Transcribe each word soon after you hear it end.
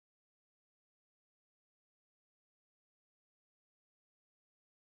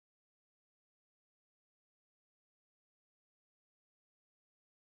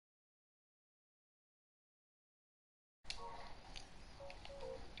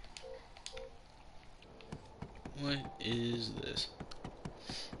is this?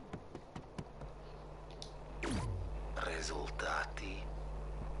 Rezultati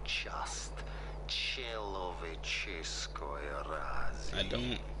just человеческой рази. I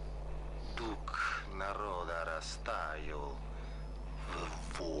don't. Дух народа растаял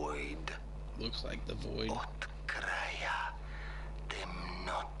в void. Looks like the void. От края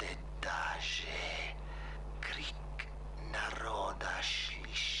темноты даже крик народа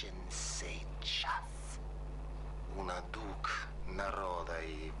слышен сейчас. Una дух народа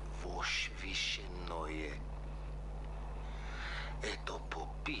и возвышенное. Это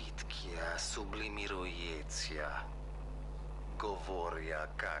попытки сублимируется, говоря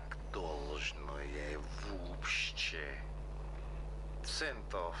как должное вообще.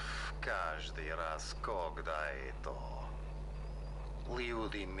 Центов каждый раз, когда это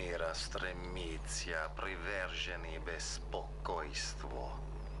люди мира стремятся привержены беспокойству.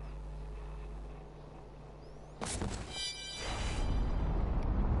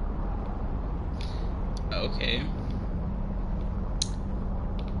 Okay.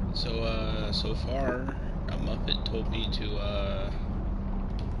 So far, a Muppet told me to,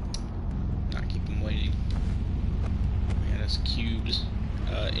 not keep him waiting. Yeah, that's cubes.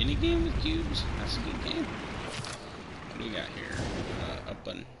 Any game with cubes? That's a good game. What do we got here? Up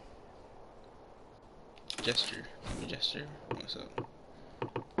button. Gesture. Gesture. What's up?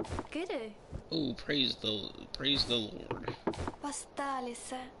 Good. Oh, praise the Lord.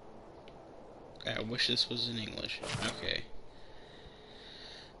 Pastalise. I wish this was in English. Okay.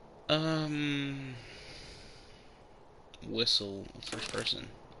 Whistle, first person.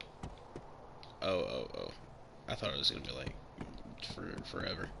 Oh. I thought it was gonna be like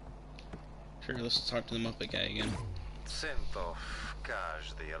forever. Sure, let's talk to the Muppet guy again. Центов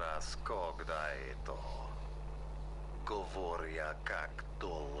каждый раз, когда это говоря как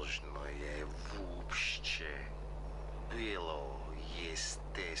должное вообще было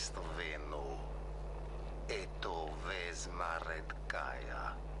естественно. Это весьма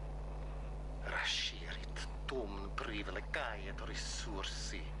редкая. Расширит ум, привлекает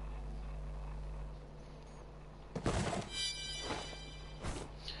ресурсы.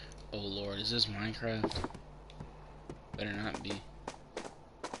 Oh Lord, is this Minecraft? Better not be.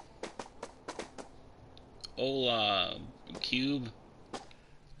 Hola, Cube.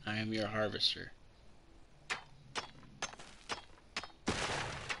 I am your harvester.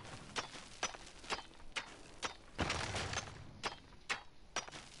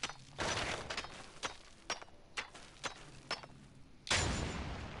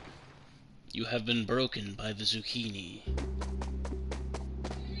 You have been broken by the Zucchini.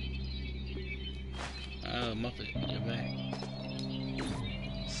 Oh, Muppet, you're back.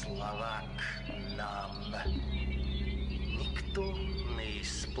 Словак нам. Никто не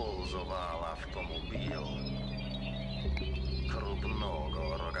использовал автомобиль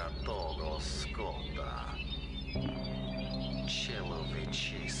крупного рогатого скота.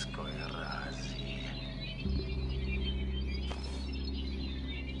 Человеческой рази.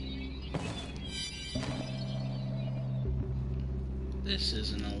 This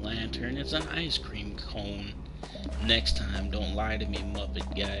isn't a lantern, it's an ice cream cone. Next time, don't lie to me,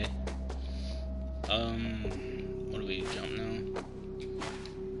 Muppet guy. What do we jump now?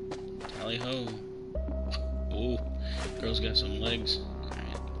 Tally ho. Ooh, girl's got some legs.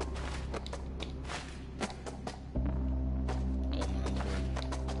 Alright. Oh my lord.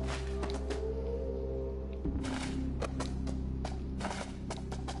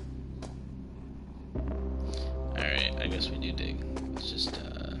 Alright, I guess we do dig. Let's just,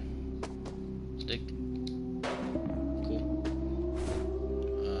 dig. Cool.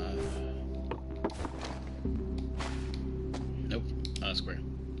 Nope. Square.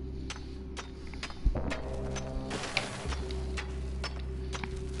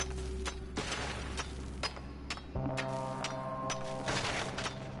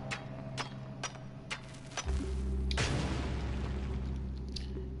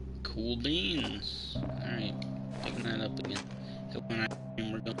 Cool beans. Alright. Picking that up again.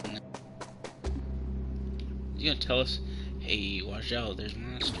 We're going now. He's gonna tell us, hey, watch out, there's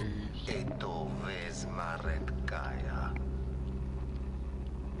monsters. Это весьма редкая.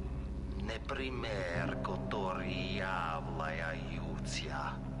 Например, которые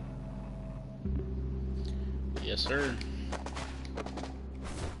являются. Yes, sir.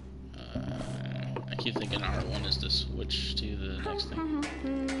 I keep thinking R1 is to switch to the next thing.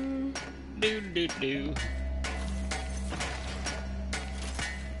 Do.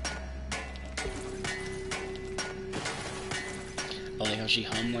 I like how she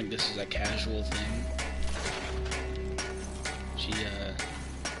hummed like this is a casual thing.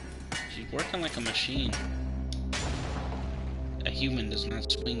 She's working like a machine. human does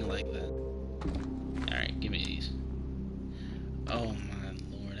not swing like that. Alright, give me these. Oh my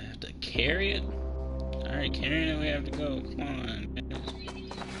lord, I have to carry it? Alright, carrying it, we have to go. Come on, guys.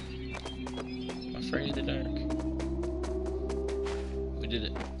 I'm afraid of the dark. We did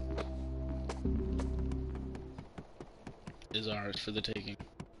it. It is ours for the taking.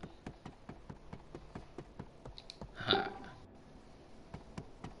 Ha.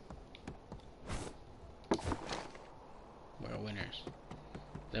 We're winners.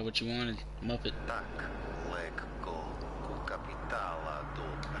 Is that what you wanted, Muppet? Так легко капитала до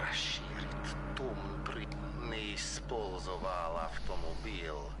расширить тумбри. Не использовал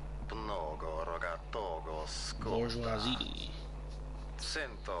автомобиль много рогатого скота. Bourgeoisie.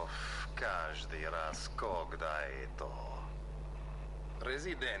 Центов каждый раз, когда это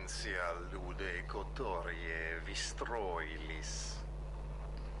резиденция людей, которые выстроились.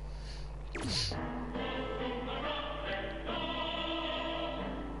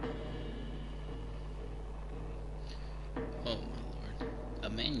 Oh my lord. A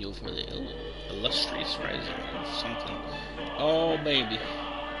manual for the illustrious rising of something. Oh baby.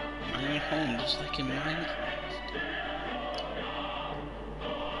 My own home, just like in Minecraft.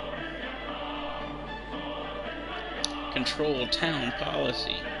 Control town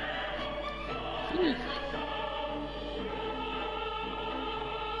policy. Whew.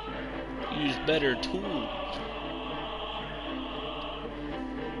 Use better tools.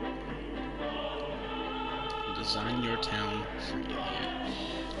 Design your town freely.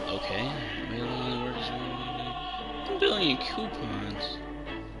 Okay. Mail on orders. 1 billion coupons.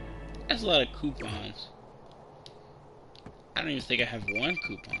 That's a lot of coupons. I don't even think I have one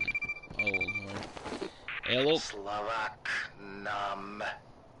coupon. Oh lord. Hello. Slovak nam.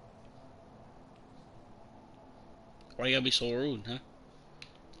 Why you gotta be so rude, huh?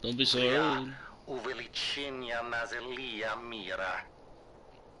 Don't be so Для rude. увеличения назелия мира.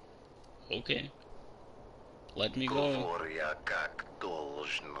 Okay. Let me go. Говоря, как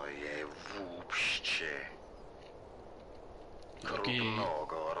должно е вообще. Okay.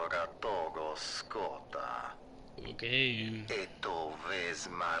 Крупного рогатого скота. Okay. Это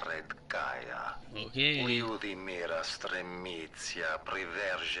весьма редкая. Okay. Люди мира стремятся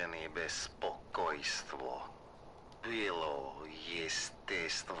привержены беспокойству. Было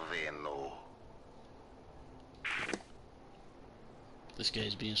естественно. This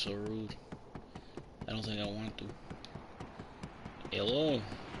guy's being so rude. I don't think I want to. Hello.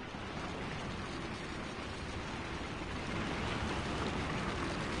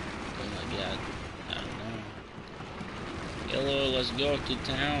 Oh my god. I don't know. Hello, let's go to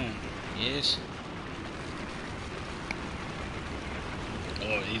town. Yes.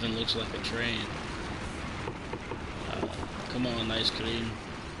 Oh, it even looks like a train. Come on, ice cream.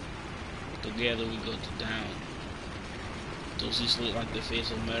 Together we go to town. Does this look like the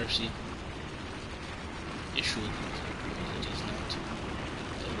face of mercy? It should, but it is not.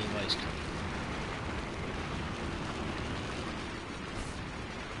 A little ice cream.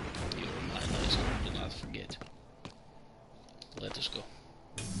 You are my ice cream, do not forget. Let us go.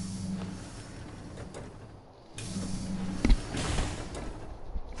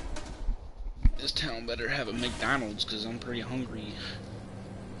 This town better have a McDonald's, because I'm pretty hungry.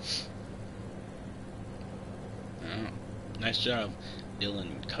 Nice job,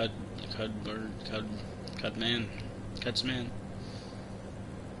 Dylan. Cutsman.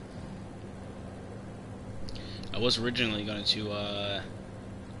 I was originally going to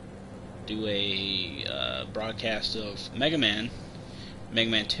do a broadcast of Mega Man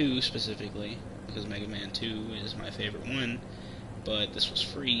 2 specifically, because Mega Man 2 is my favorite one, but this was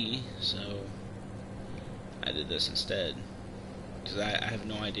free, so I did this instead, because I have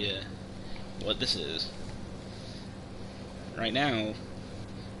no idea what this is. Right now,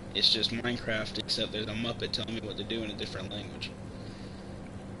 it's just Minecraft, except there's a Muppet telling me what to do in a different language.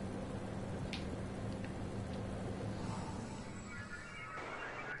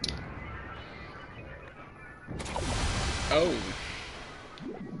 Oh.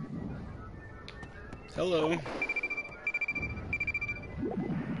 Hello.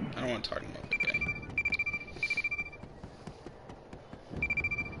 I don't want to talk to Muppet guy.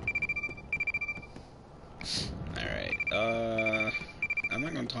 Alright, I'm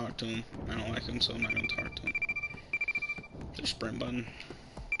not gonna talk to him. I don't like him, so I'm not gonna talk to him. Is there a sprint button?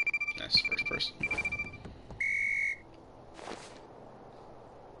 That's first person.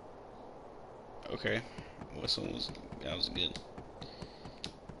 Okay. Whistle was, that was good.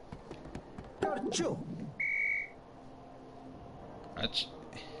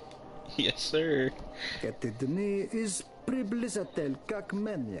 Yes, sir. is približatelj как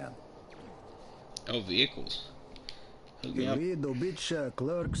меня. Oh, vehicles. Hook me up. Ви добича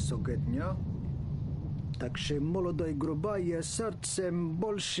клерк согетня. Так ще молодой грубає серцем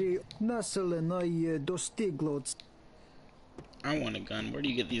більше населеної достигло. I want a gun. Where do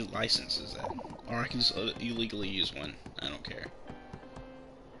you get these licenses at? Or I can just illegally use one. I don't care.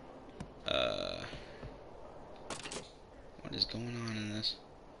 What is going on in this?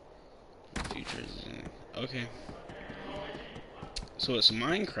 Future is okay. So it's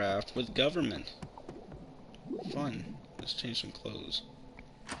Minecraft with government. Fun. Let's change some clothes.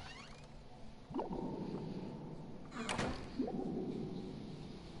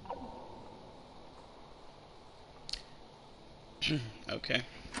 Okay.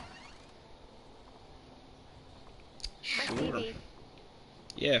 Sure.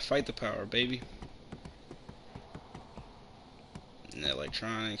 Yeah, fight the power, baby. And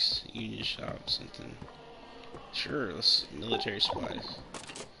electronics, union shop, something. Sure, let's military supplies.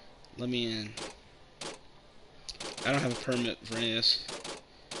 Let me in. I don't have a permit for any of this.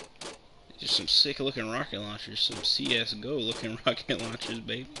 Just some sick looking rocket launchers, some CSGO looking rocket launchers,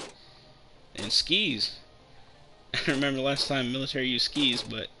 baby. And skis. I remember last time military used skis,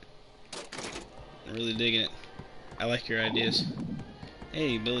 but I'm really digging it. I like your ideas.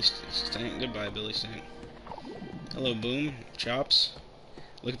 Hey, Billy Stank. Goodbye, Billy Stank. Hello, Boom. Chops.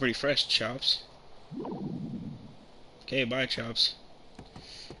 Looking pretty fresh, Chops. Okay, bye, Chops.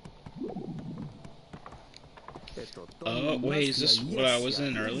 Oh, wait, is this what I was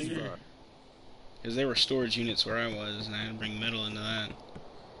in earlier? Because there were storage units where I was, and I had to bring metal into that.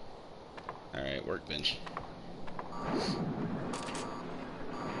 Alright, workbench.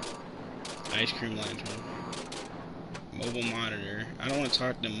 Ice cream lantern. Mobile monitor. I don't want to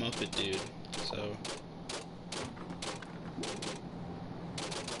talk to Muppet Dude, so...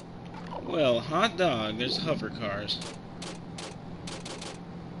 Well, hot dog, there's hover cars.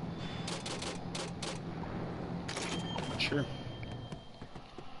 Sure.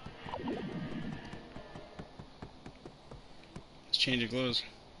 Let's change your clothes.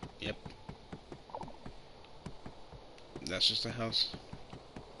 Yep. That's just a house.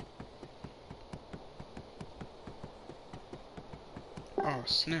 Oh,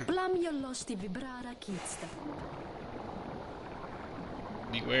 snap.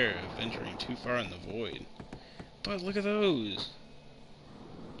 Beware of venturing too far in the void. But look at those.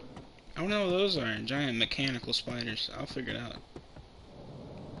 I don't know what those are. Giant mechanical spiders. I'll figure it out.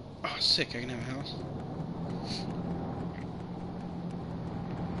 Oh, sick. I can have a house.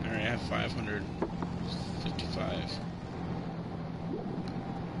 Alright, I have 555.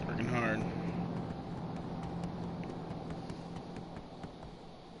 Working hard.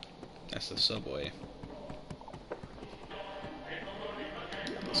 That's the subway.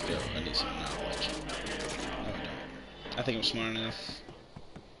 Let's go. I need some knowledge. No, I don't. I think I'm smart enough.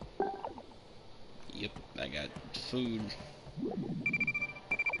 Yep, I got food.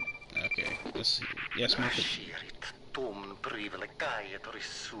 Okay, let's see. Yes, Muppet. Tum privilegiet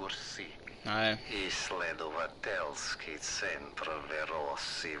resursi. Hi. Isledovatelski centra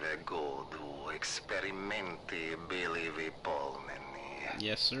verossi vegodu experimenti bilivi polneni.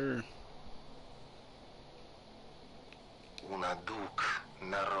 Yes, sir. Una duk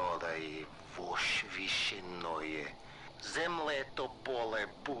народа и вош вишеное. Земле то поле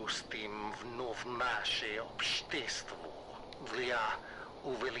пустим в наше общество для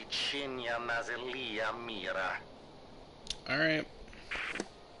увеличения населения мира. Alright.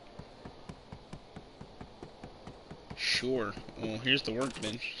 Sure. Well, here's the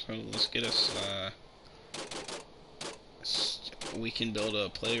workbench, so let's get us, we can build a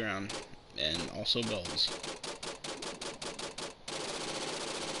playground and also bells.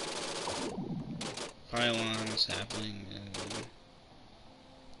 Pylons, sapling,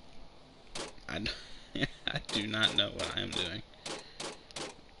 I do not know what I am doing.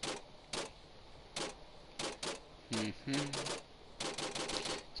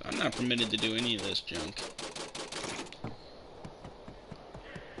 So I'm not permitted to do any of this junk.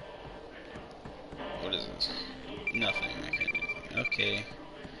 What is this? Nothing. I can't do anything. Okay.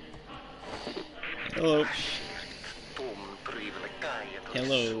 Hello.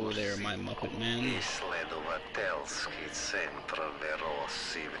 Hello there, my Muppet Man.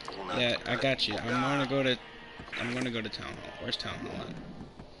 Yeah, I got you. I'm gonna go to town hall. Where's town hall at?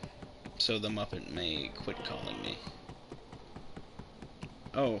 So the Muppet may quit calling me.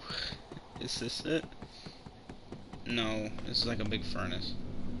 Oh, is this it? No, this is like a big furnace.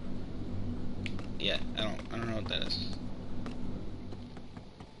 Yeah, I don't know what that is.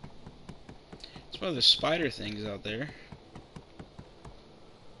 That's why there's spider things out there.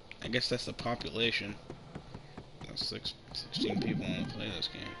 I guess that's the population. That's 16 people want to play this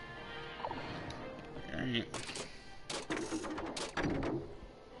game. Alright.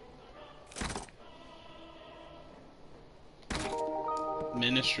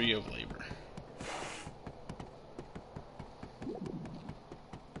 Ministry of Labor.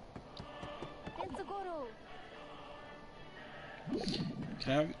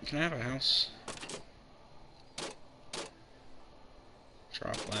 Can I have a house?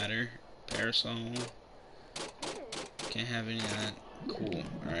 Drop ladder, parasol. Can't have any of that. Cool.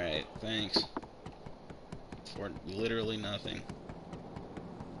 Alright, thanks. For literally nothing.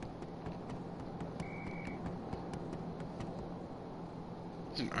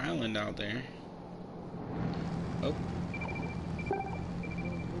 There's an island out there. Oh.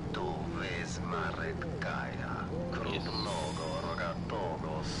 Yes.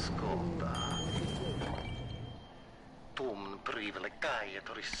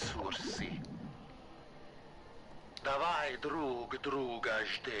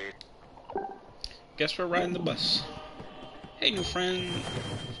 Guess we're riding the bus. Hey, new friend.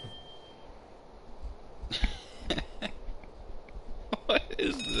 What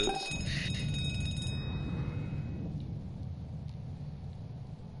is this?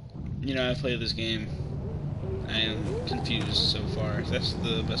 You know, I played this game. I am confused so far. That's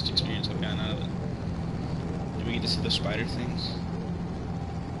the best experience I've gotten out of it. Do we get to see the spider things?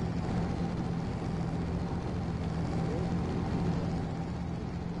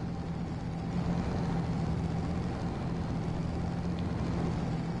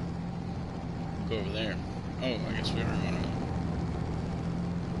 Go over there. Oh, I guess we are on it.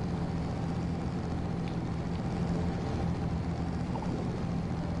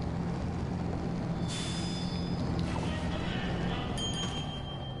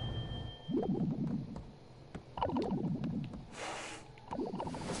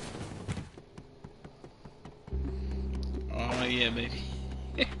 Oh yeah, baby.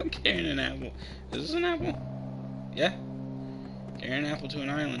 I'm carrying an apple. Is this an apple? Yeah. Carrying an apple to an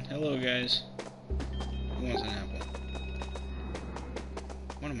island. Hello, guys. Who wants an apple?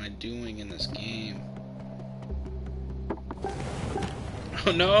 What am I doing in this game?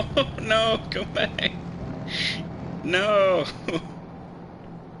 Oh no! No! Go back! No!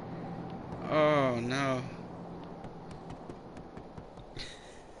 Oh no!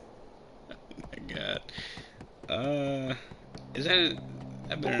 Oh my god! Is that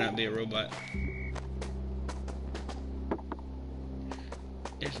better not be a robot?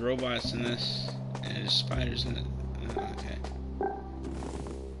 There's robots in this, and there's spiders in it. Oh, okay.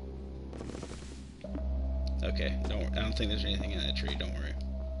 Okay, I don't think there's anything in that tree, don't worry.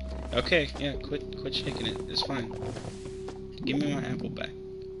 Okay, yeah, quit shaking it. It's fine. Give me my apple back.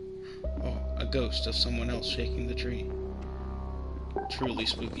 Oh, a ghost of someone else shaking the tree. Truly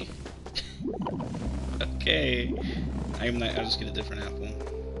spooky. Okay. I'll just get a different apple.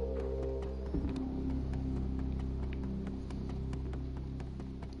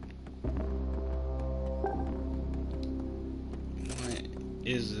 What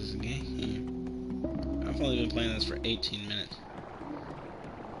is this game? I've only been playing this for 18 minutes.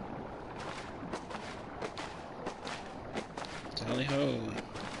 Tally ho.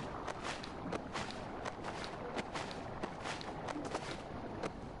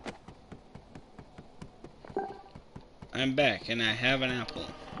 I'm back and I have an apple.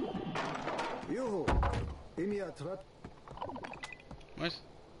 What?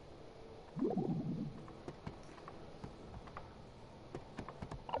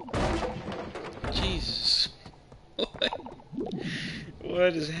 Jesus.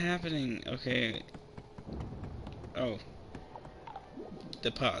 What is happening? Okay. Oh.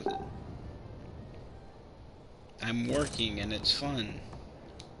 Deposit. I'm working and it's fun.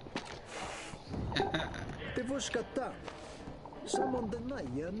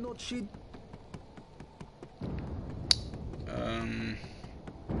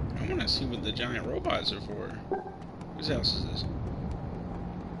 I want to see what the giant robots are for. Whose house is this?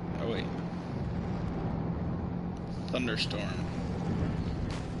 Oh wait. Thunderstorm.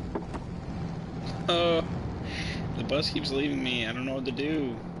 Oh, the bus keeps leaving me. I don't know what to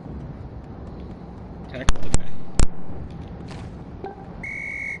do. Can I call the guy?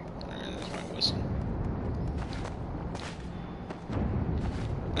 Alright, there's my whistle.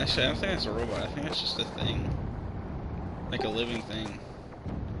 Actually, I don't think that's a robot. I think that's just a thing. Like a living thing.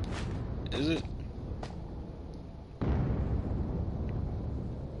 Is it?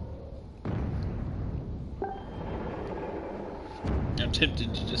 I'm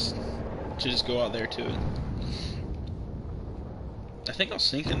tempted to just go out there to it. I think I'll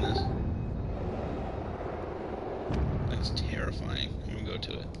sink in this. That's terrifying. I'm gonna go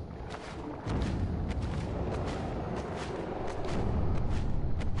to it.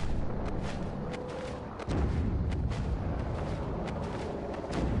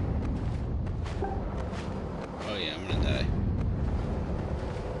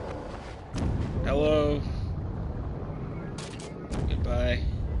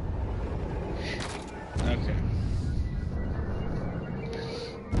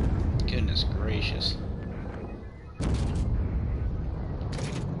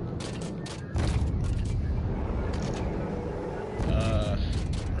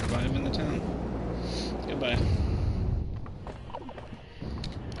 town. Goodbye.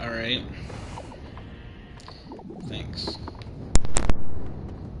 Alright. Thanks.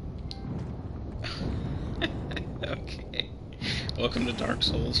 Okay. Welcome to Dark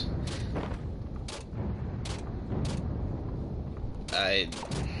Souls.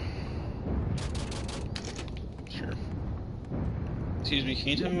 Sure. Excuse me, can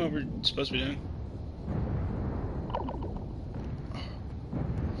you tell me what we're supposed to be doing?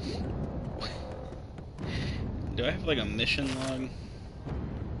 Do I have like a mission log?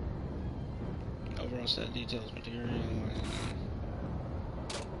 Overall set details, material.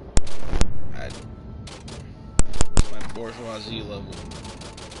 My bourgeoisie level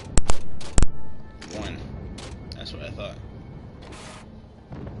 1. That's what I thought.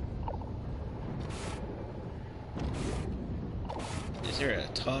 Is there a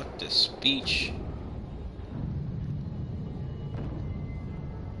talk to speech?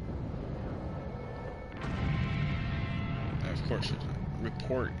 Of course,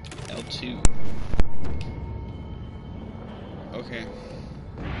 report L2. Okay.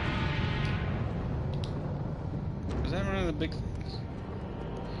 Is that one of the big things?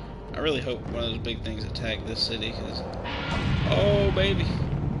 I really hope one of those big things attack this city, because... Oh, baby!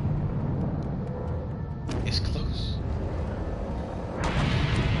 It's close.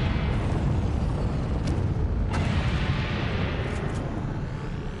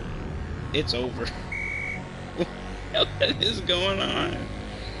 It's over. What is going on?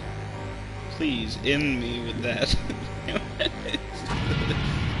 Please end me with that.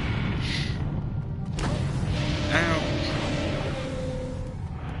 Ow.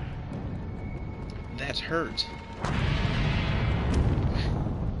 That's hurt.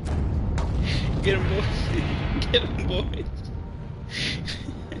 Get him, boys. Get him, boys.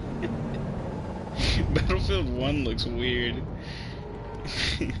 Battlefield 1 looks weird.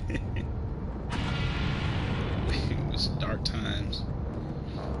 It's dark times.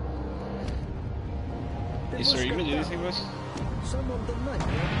 Hey, sir, you gonna do anything with us?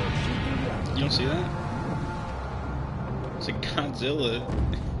 You don't see that? It's a Godzilla.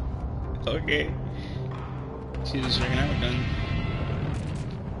 Okay. See this second out gun.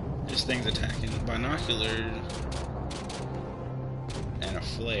 This thing's attacking binoculars and a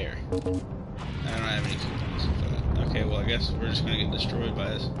flare. I don't have any coupons for that. Okay, well I guess we're just gonna get destroyed by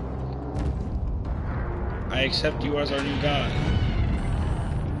this. I accept you as our new god.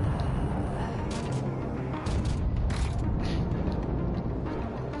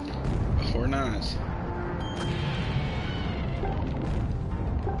 Or not.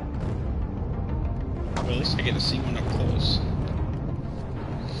 Well, at least I get to see one up close.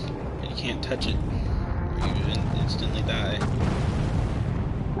 You can't touch it, or you instantly die.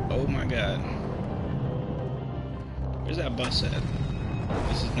 Oh my god. Where's that bus at?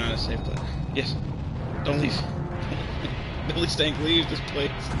 This is not a safe place. Yes. Don't leave. Billy Stank, leave this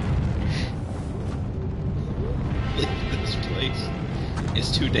place. Leave this place.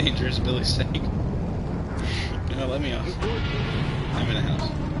 It's too dangerous, Billy Stank. No, let me off. I'm in a house.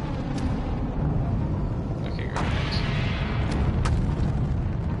 Okay, great, thanks.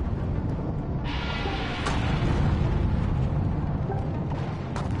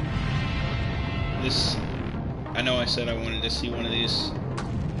 This... I know I said I wanted to see one of these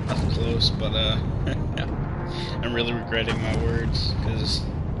up close, but I'm really regretting my words, because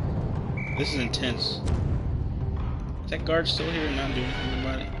this is intense. Is that guard still here and not doing anything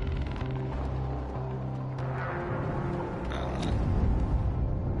about it? I don't know.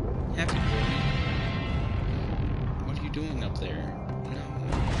 Happy boy. What are you doing up there? No.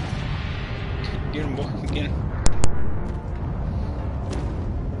 Get him, boy. Get him.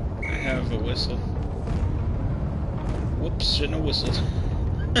 I have a whistle. Whoops, shouldn't have whistled.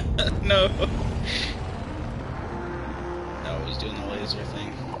 No. No, he's doing the laser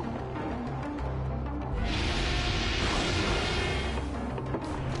thing.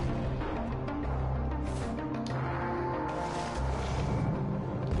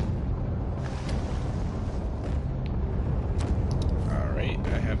 Alright,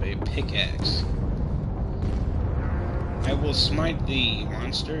 I have a pickaxe. I will smite thee,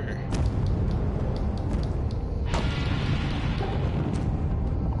 monster.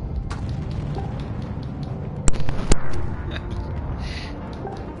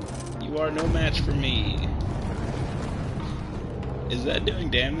 You are no match for me. Is that doing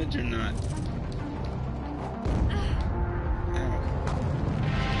damage or not? Ow.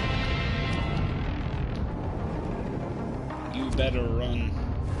 You better run.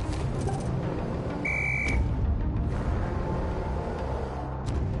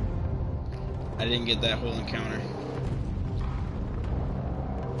 I didn't get that whole encounter.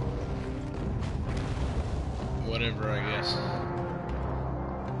 whatever, I guess.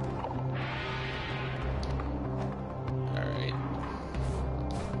 Alright.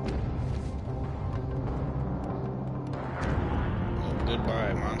 Oh,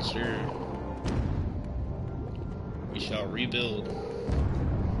 goodbye, monster. We shall rebuild.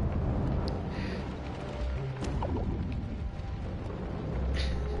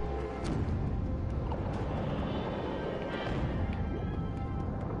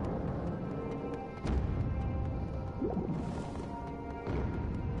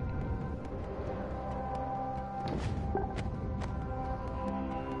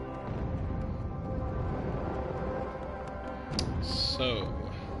 So,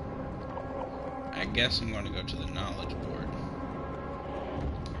 I guess I'm going to go to the knowledge board.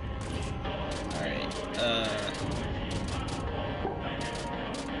 Alright,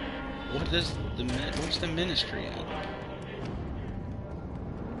 where's the ministry at?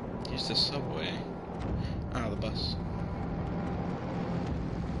 Here's the subway. Ah, the bus.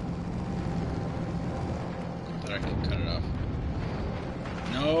 I thought I could cut it off.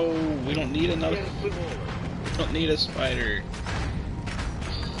 No, we don't need another. We don't need a spider.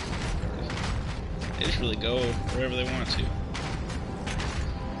 They just really go wherever they want to.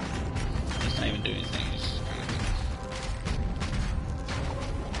 It's not even doing anything. It's just kind of...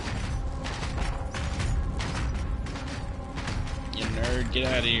 You nerd, get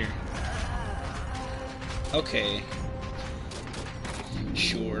out of here. Okay.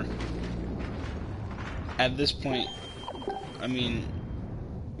 Sure. At this point, I mean,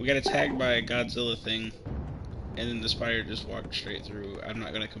 we got attacked by a Godzilla thing, and then the spider just walked straight through. I'm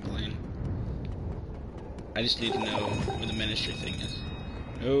not gonna complain. I just need to know where the ministry thing is.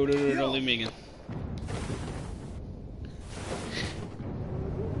 No, don't leave me again.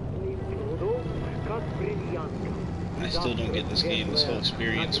 I still don't get this game. This whole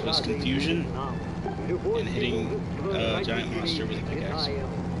experience was confusion and hitting a giant monster with a pickaxe.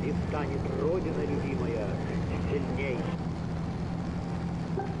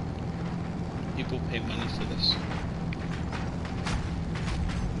 People pay money for this.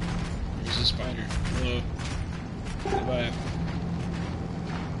 There's a spider. Hello. Goodbye.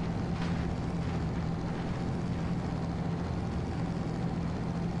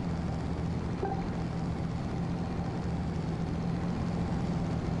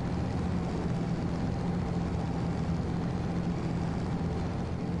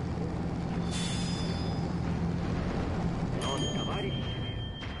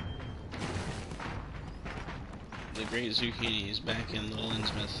 The great Zucchini is back in Little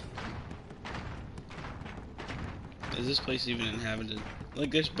Innsmouth. Is this place even inhabited? Like,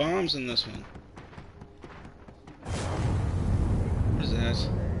 there's bombs in this one. What is that?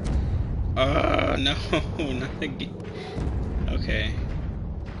 No, not again. Okay.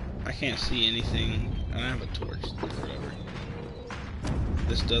 I can't see anything. I don't have a torch or whatever.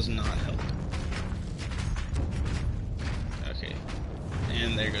 This does not help. Okay.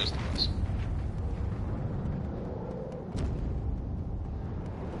 And there goes the bus.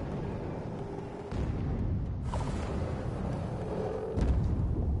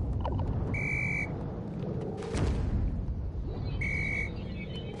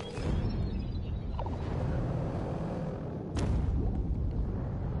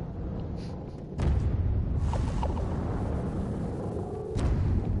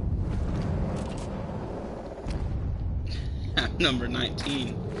 Number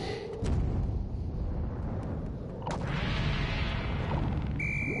 19.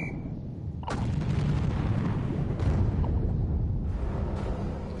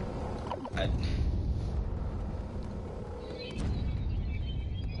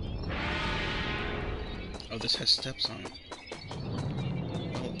 Oh, this has steps on it.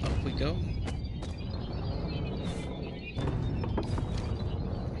 Well, up we go.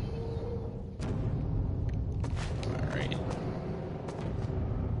 Alright.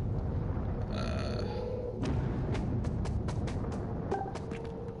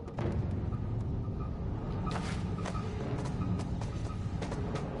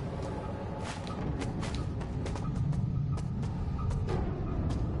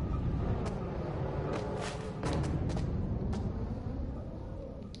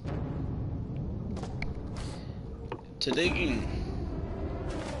 To digging.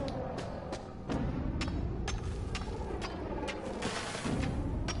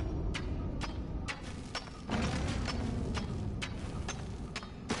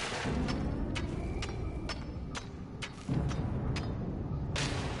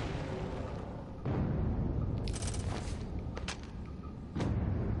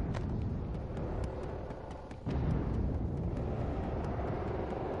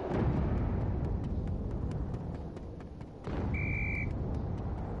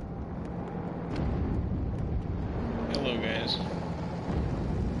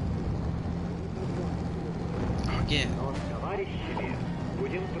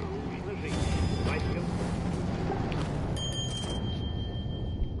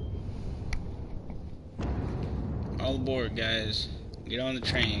 aboard, guys. Get on the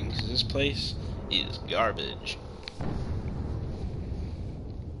train, because this place is garbage.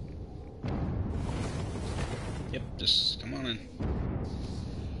 Yep, just come on in.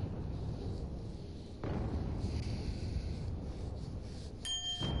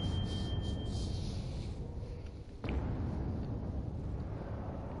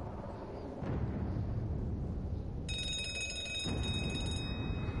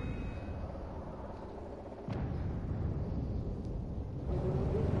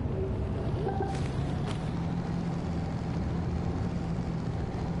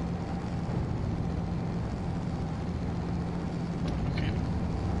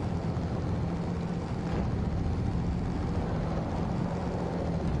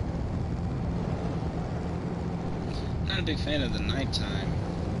 Not a big fan of the nighttime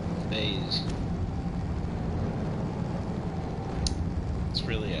phase. It's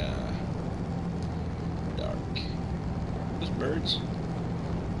really dark. Those birds.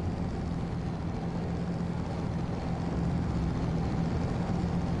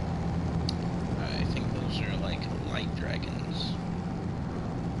 I think those are like light dragons.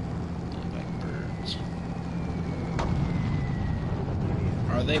 They look like birds.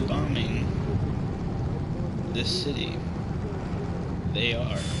 Are they bombing this city? They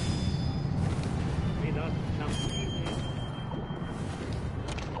are.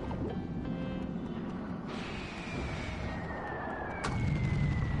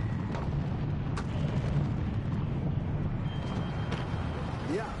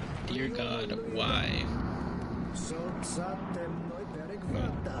 Dear God, why?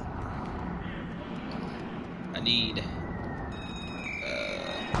 I need.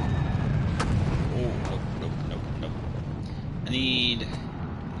 Oh, nope. I need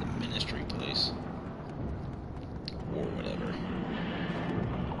the ministry place. Or whatever.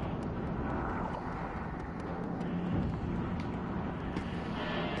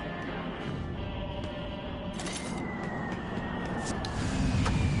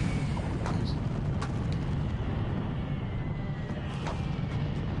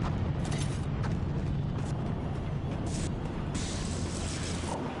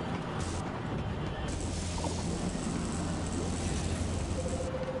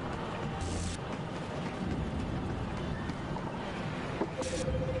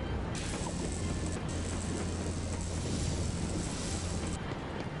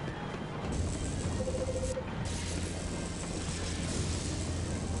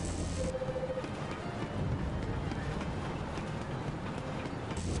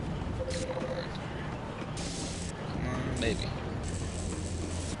 Maybe.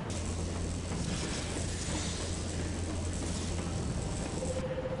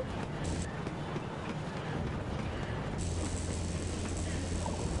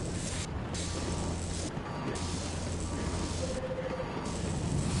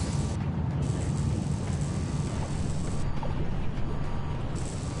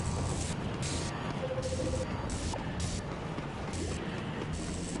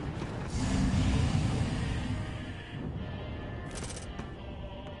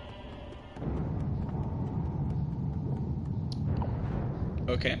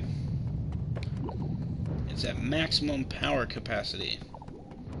 Okay. It's at maximum power capacity.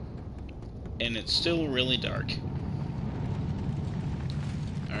 And it's still really dark.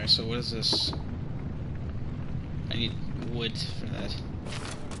 Alright, so what is this? I need wood for that.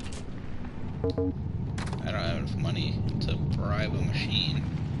 I don't have enough money to bribe a machine.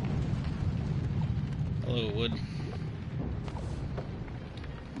 Hello, wood.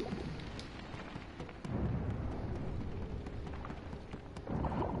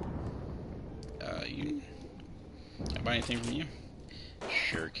 Can I buy anything from you?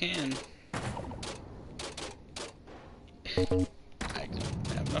 Sure can. I don't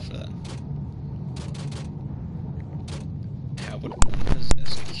have enough of that. How would one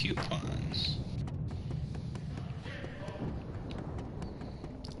possess coupons?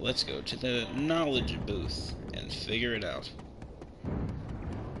 Let's go to the knowledge booth and figure it out.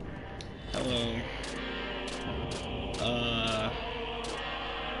 Hello.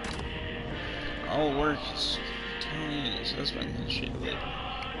 All work is totally assessment and shit.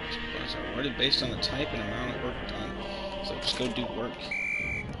 It's awarded based on the type and amount of work done. So just go do work.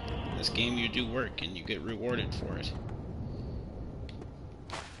 In this game you do work and you get rewarded for it.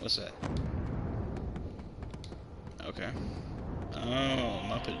 What's that? Okay. Oh,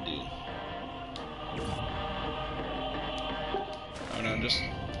 Muppet dude. Oh no, just...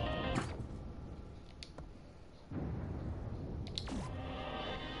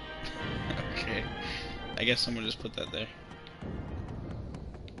 Okay. I guess someone just put that there.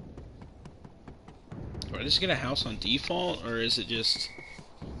 Or I just get a house on default, or is it just...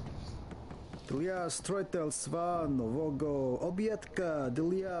 Для строительства нового объекта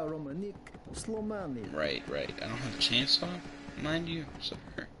для Романик сломаны. Right. I don't have a chainsaw, mind you, sir.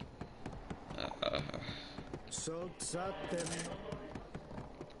 Солдатем.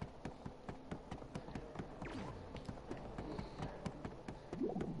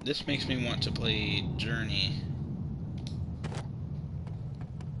 This makes me want to play Journey.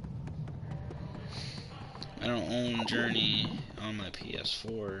 I don't own Journey on my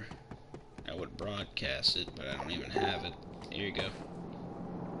PS4. I would broadcast it, but I don't even have it. Here you go.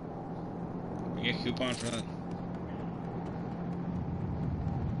 You get a coupon for that.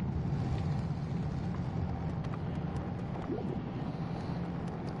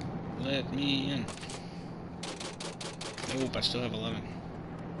 Let me in. Nope, I still have 11.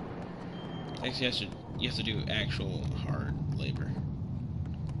 Actually, you have to do actual hard labor.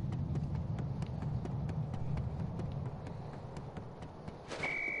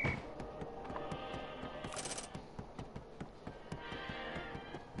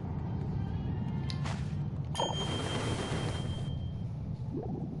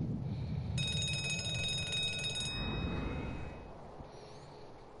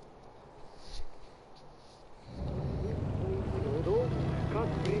 Как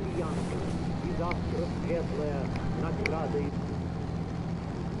бриллиант, и завтра светлая награда.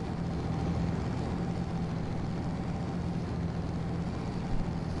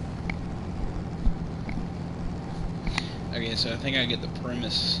 Okay, so I think I get the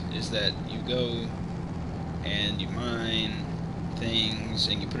premise is that you go and you mine things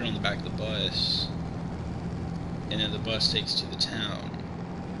and you put it on the back of the bus, and then the bus takes to the town.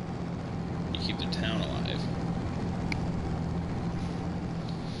 You keep the town alive.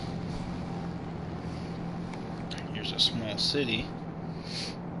 Here's a small city.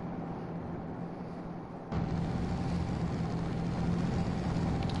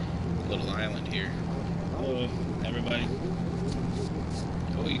 Little island here. Hello, everybody.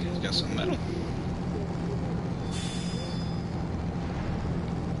 Oh, you guys got some metal.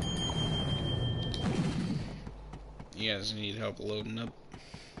 You guys need help loading up?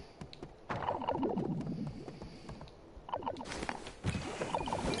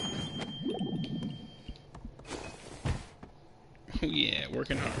 Oh yeah,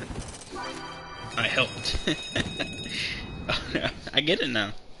 working hard. I helped. I get it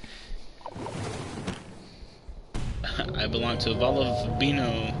now. I belong to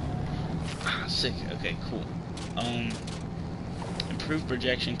Valovino. Ah, sick. Okay, cool. Improved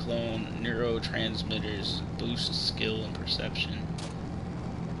projection clone, neurotransmitters, boost skill and perception.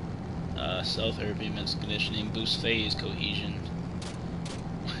 Cell therapy, mental conditioning, boost phase cohesion.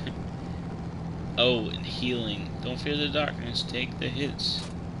 Oh, and healing. Don't fear the darkness, take the hits.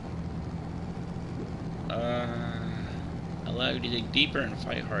 Allow you to dig deeper and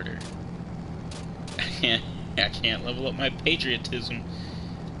fight harder. I can't level up my patriotism.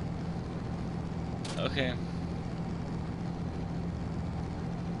 Okay.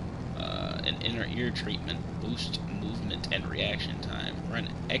 An inner ear treatment. Boost movement and reaction time. Run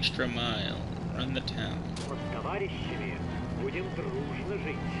extra mile. Run the town.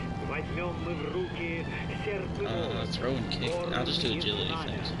 Throw and kick. I'll just do agility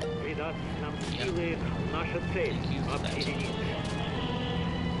things. Yeah. Thank you for that.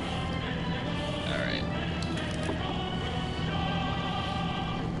 Alright.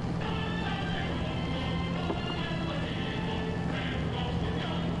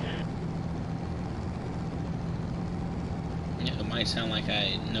 Yeah, it might sound like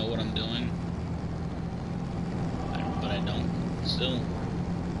I know what I'm doing, but I don't. Still.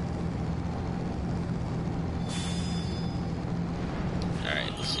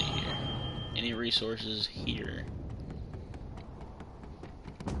 Alright, let's see here. Any resources here?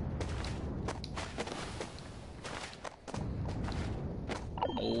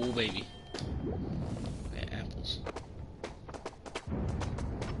 Oh, baby. Okay, apples.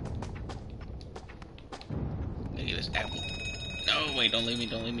 Look at this apple. No, wait, don't leave me,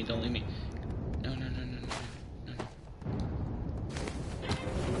 don't leave me, don't leave me. No.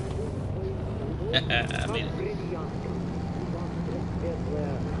 I made it.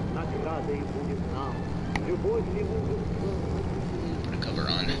 Put a cover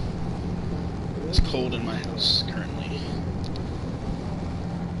on. It's cold in my house currently.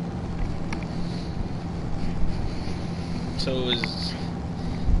 So it's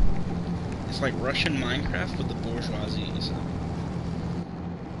like Russian Minecraft with the bourgeoisie. So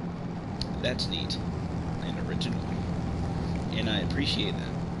that's neat and original, and I appreciate that.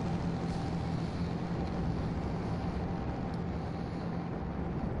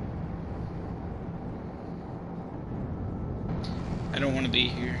 be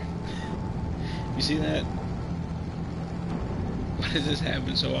here. You see that? Why does this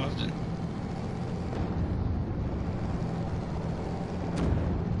happen so often?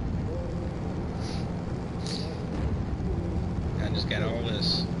 I just got all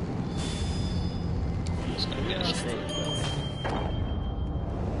this. It's gonna be destroyed.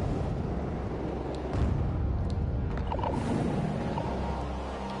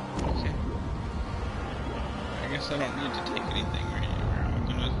 Okay. I guess I don't need to take anything right here. I'm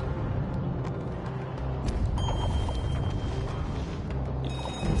gonna...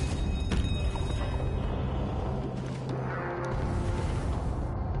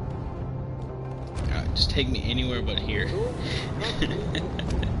 Just take me anywhere but here.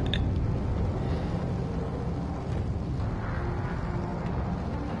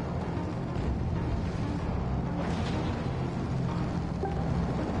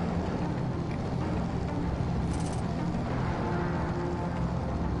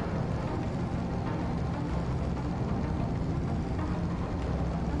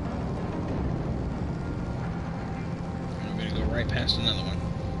 I'm gonna go right past another one.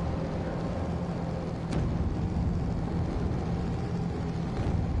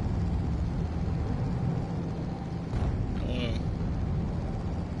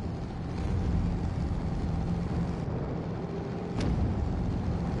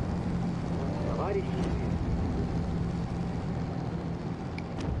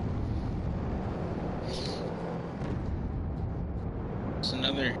 It's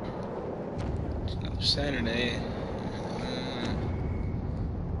another Saturday.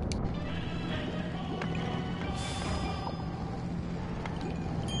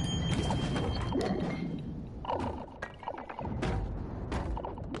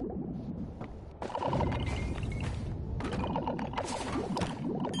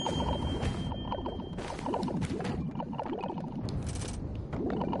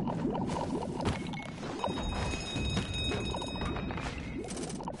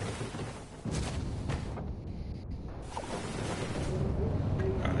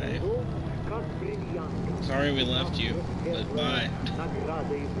 Sorry we left you, but bye.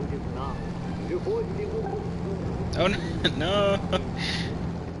 Oh no! No.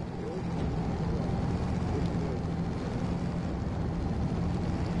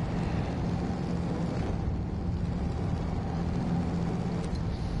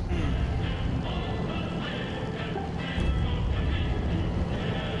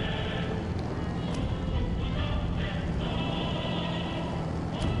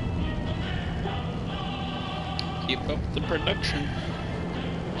 Keep up the production.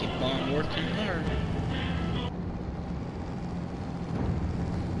 Keep on working hard.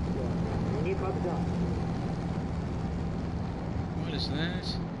 What is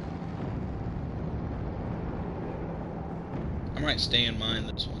that? I might stay in mind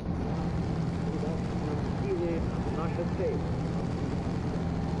this one.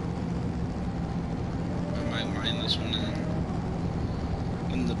 I might mind this one, and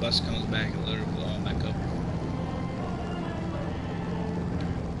when the bus comes back, it'll let it blow all back up.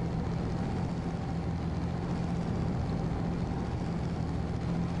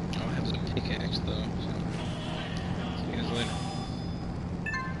 Pickaxe though, so see you guys later.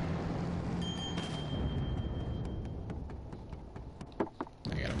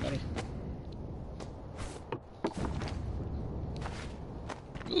 I got a metal.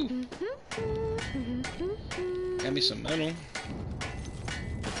 Ooh. Got me some metal.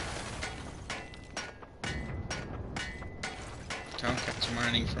 Tomcat's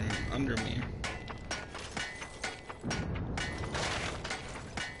mining from under me.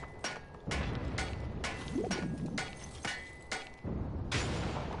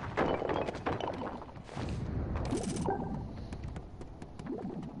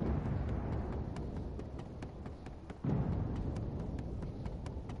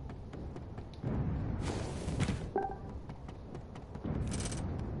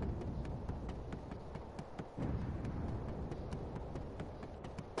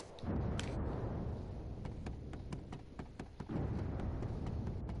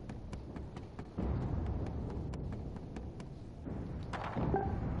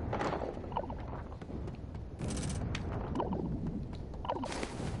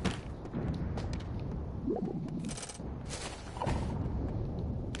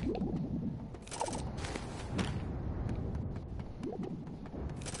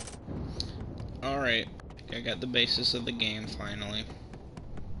 Alright, I got the basis of the game finally.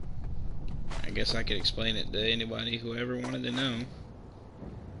 I guess I could explain it to anybody who ever wanted to know.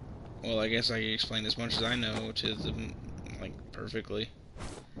 Well, I guess I can explain as much as I know, which is, like, perfectly.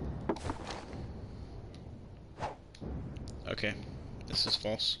 Okay, This is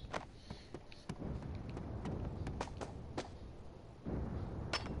false.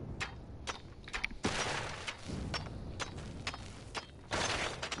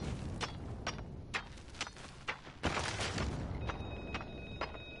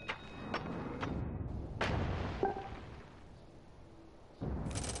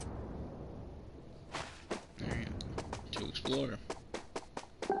 Alright, to explore.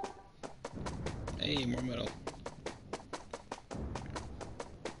 Hey, more metal.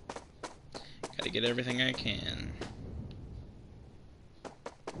 Gotta get everything I can.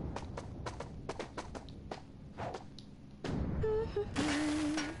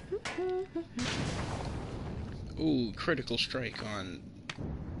 Ooh, critical strike on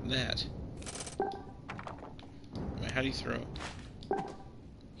that. Wait, how do you throw?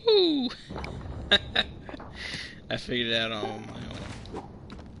 Ooh! I figured it out on my own.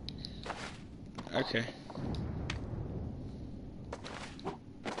 Okay.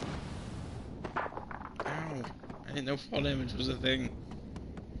 Ow! I didn't know fall damage was a thing.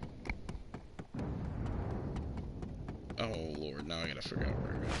 Oh lord, now I gotta figure out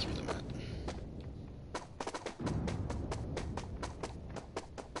where I threw them at.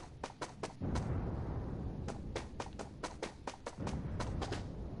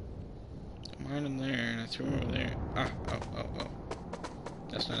 Mine in there, and I threw him over there. Ah, oh.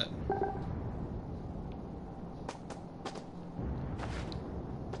 That's not it.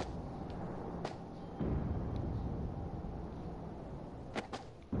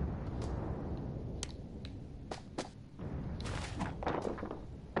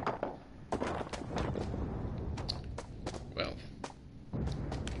 Well.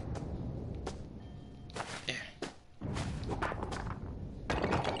 Yeah.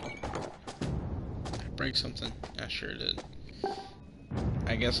 Break something? I sure did.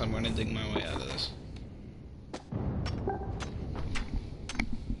 I guess I'm gonna dig my way out of this.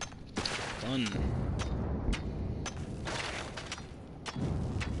 Fun.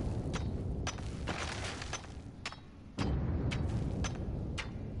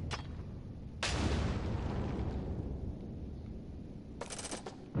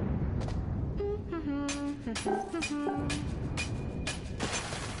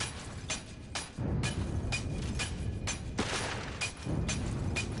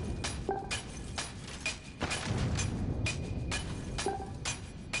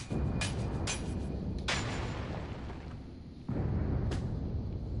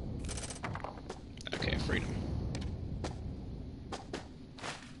 Okay, freedom.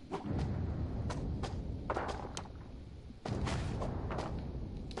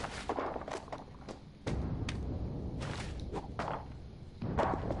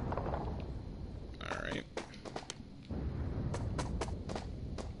 Alright.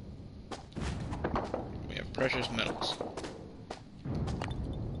 We have precious metals.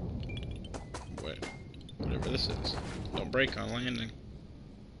 Whatever this is. Don't break on landing.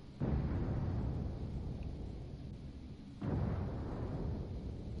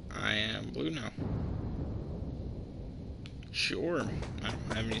 I am blue now. Sure. I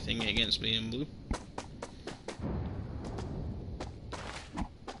don't have anything against being blue.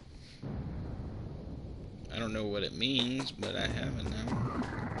 I don't know what it means, but I have it now.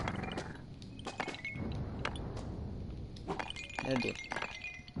 More blue.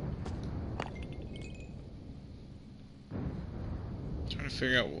 I'm trying to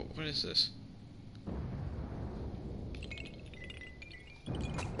figure out what is this?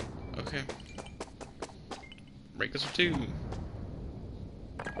 Okay. Break this for two.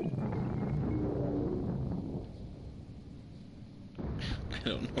 I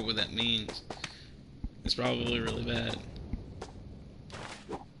don't know what that means. It's probably really bad.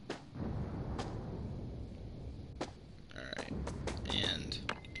 Alright. And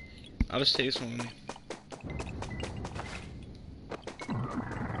I'll just take this one.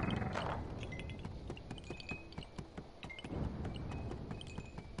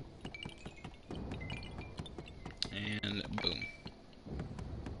 And boom.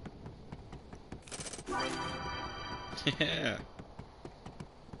 Yeah.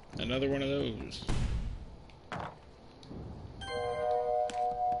 Another one of those.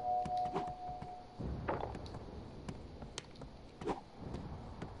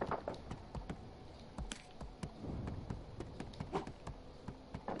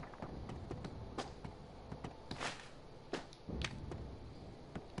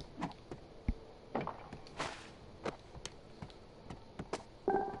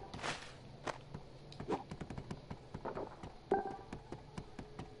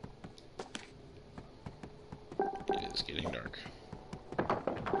 It's getting dark.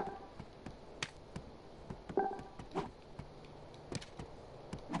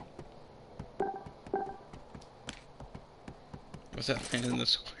 that land in the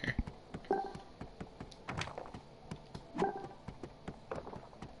square?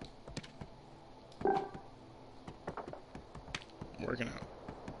 Working out.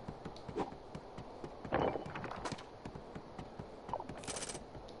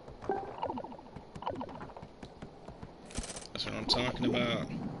 That's what I'm talking about.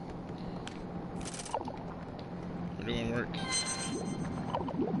 We're doing work.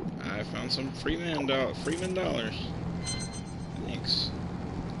 I found some Freeman dollars. Thanks.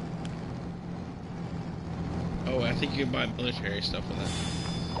 Oh, I think you can buy military stuff with that.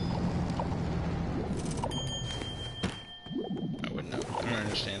 I wouldn't know. I don't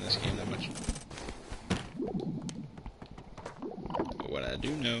understand this game that much. But what I do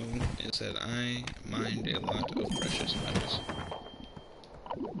know is that I mined a lot of precious metals.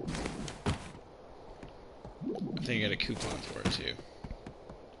 I think I got a coupon for it too.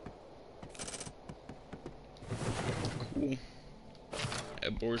 Cool.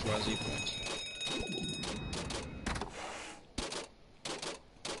 At bourgeoisie points.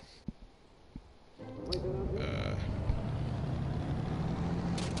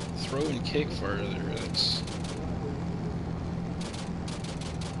 Throw and kick further, that's...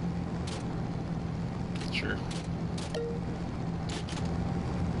 Sure.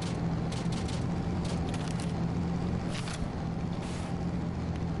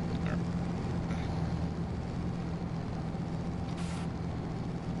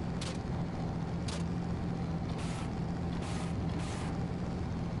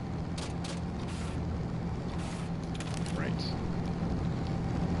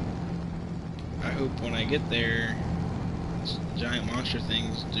 I hope when I get there, these giant monster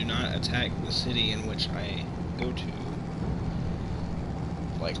things do not attack the city in which I go to.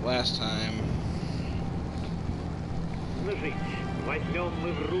 Like last time. Жить. Возьмем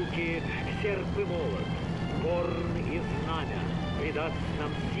мы в руки серп и молот, горн и знамя. Придаст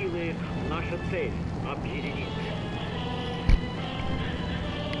нам силы наша цель объединиться.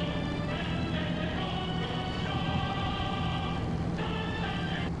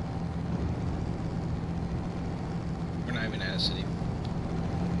 We're not even at a city.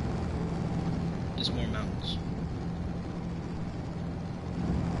 Just more mountains.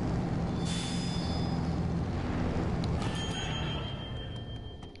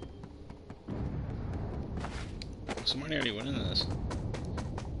 Somebody already went into this.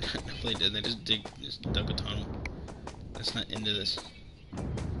 No, they did. They just dug a tunnel. That's not into this.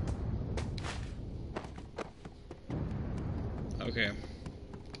 Okay.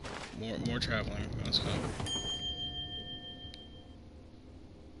 More traveling. Let's go.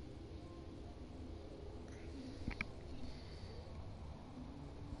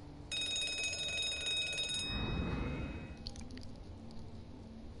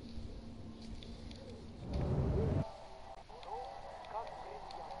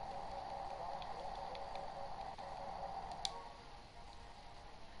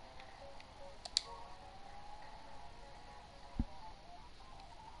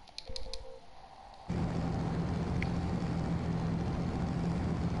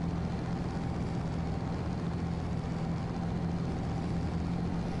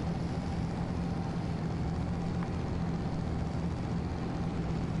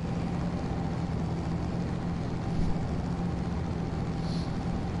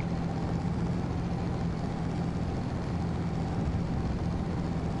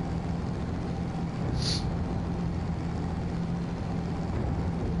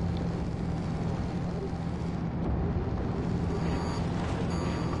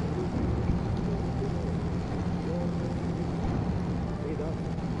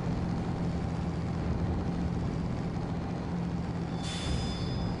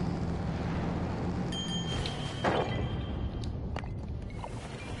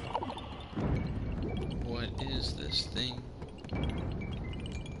 This thing.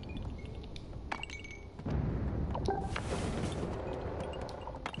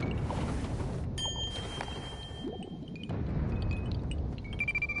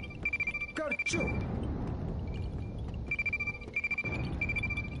 Karchu!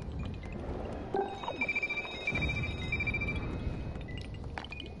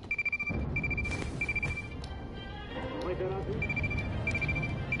 Мы дорогие.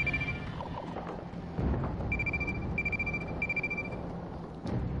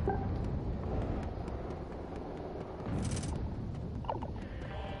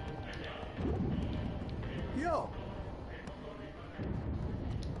 Yo!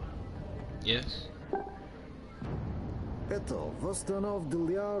 Yes. Это восстанов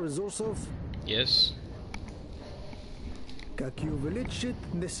для ресурсов, Yes. как и увеличит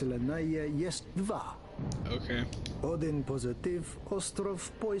население есть 2. Okay. Один позитив,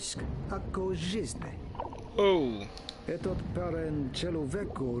 остров поиск, ако жизни. Oh. Этот парен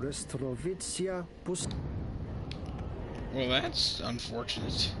человеку рестровиция пуст... Well, that's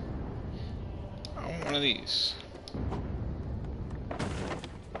unfortunate. I want one of these.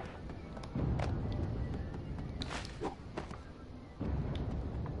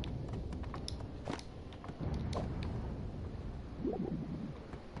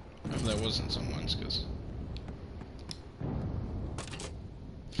 I hope that wasn't someone's, because...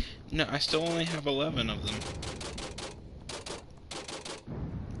 No, I still only have 11 of them.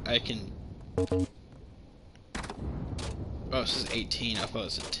 I can... Oh, this is 18. I thought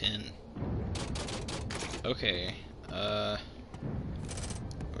it said 10. Okay. Where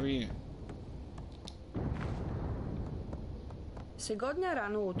are you? Сегодня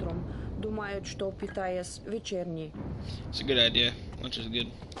рано утром. Думают, что питаясь вечерний. It's a good idea. Lunch is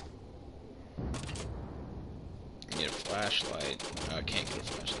good. Get a flashlight. Oh, I can't get a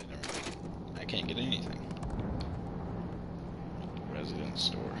flashlight. Never mind. I can't get anything. Residence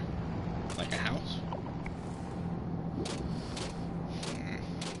store. Like a house?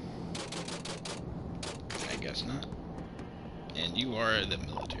 I guess not. And you are the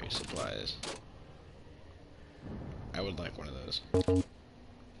military supplies. I would like one of those.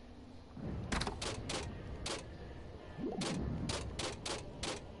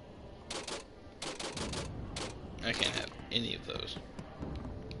 I can't have any of those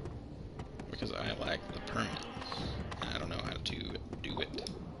because I lack the permit and I don't know how to do it.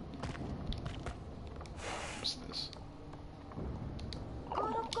 What's this?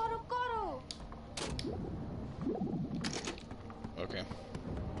 Koro, koro, koro! Okay.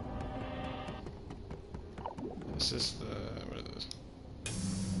 This is the... what is this?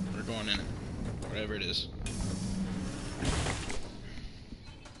 We're going in it. Whatever it is.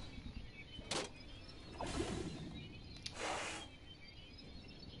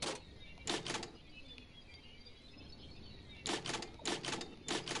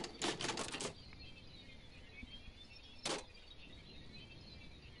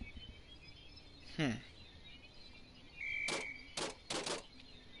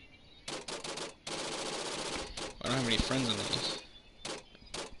 I don't have any friends in these.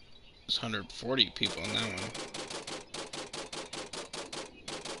 There's 140 people in that one.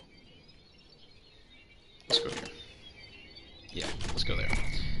 Let's go here. Yeah, let's go there.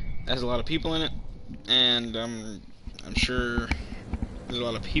 That has a lot of people in it, and I'm sure there's a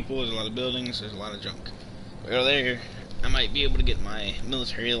lot of people, there's a lot of buildings, there's a lot of junk. If I go there, I might be able to get my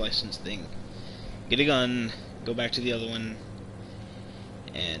military license thing. Get a gun, go back to the other one,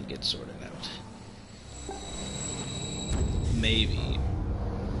 and get sorted out. Maybe.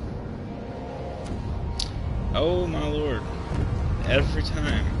 Oh my lord. Every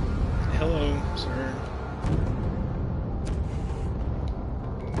time. Hello, sir.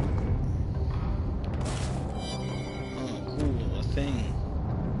 Oh, cool. A thing.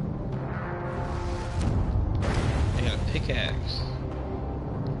 I got a pickaxe.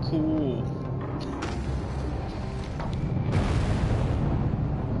 Cool.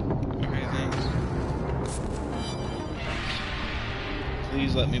 Okay, thanks.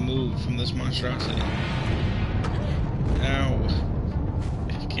 Please let me move from this monstrosity. Ow.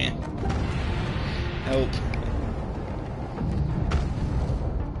 I can't. Help.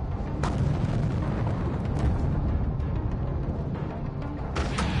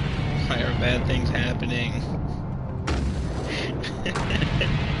 Why are bad things happening?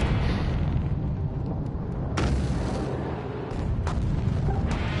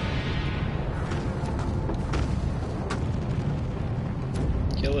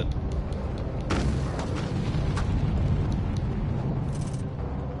 Kill it.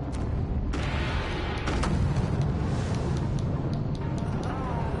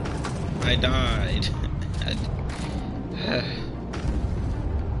 I died.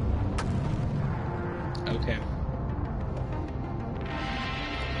 Okay.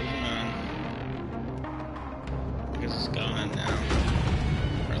 Moving on. Because it's gone now.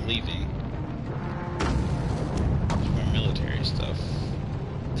 Or leaving. There's more military stuff.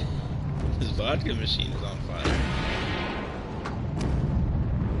 This vodka machine is on fire.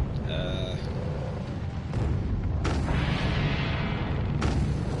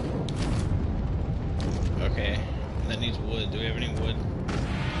 Okay, that needs wood. Do we have any wood?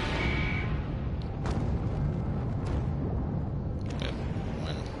 We have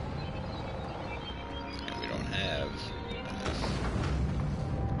one. And we don't have enough.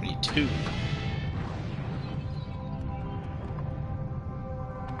 We need two.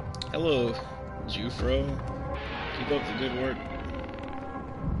 Hello, Jufro. Keep up the good work.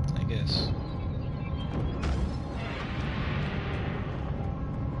 I guess.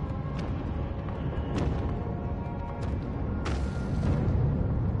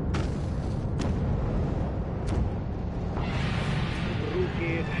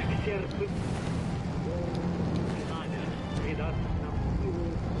 Знамя придаст нам силы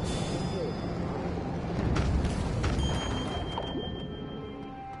и мощь.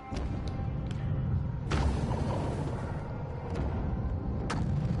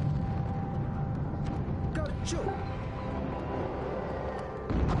 Карчу!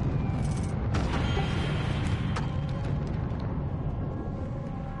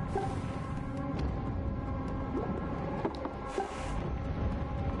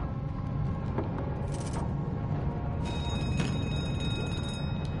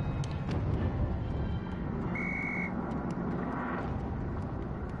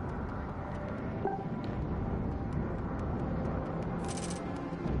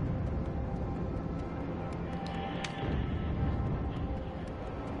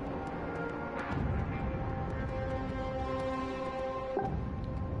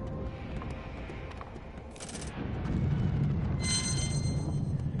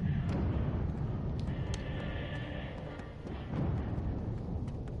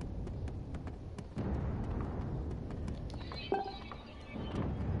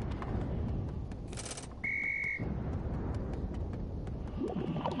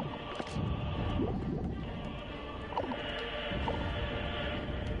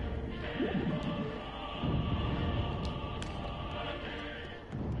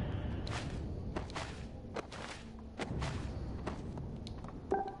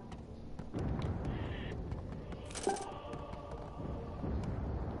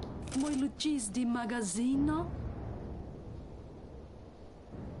 Moi lucis di magazzino?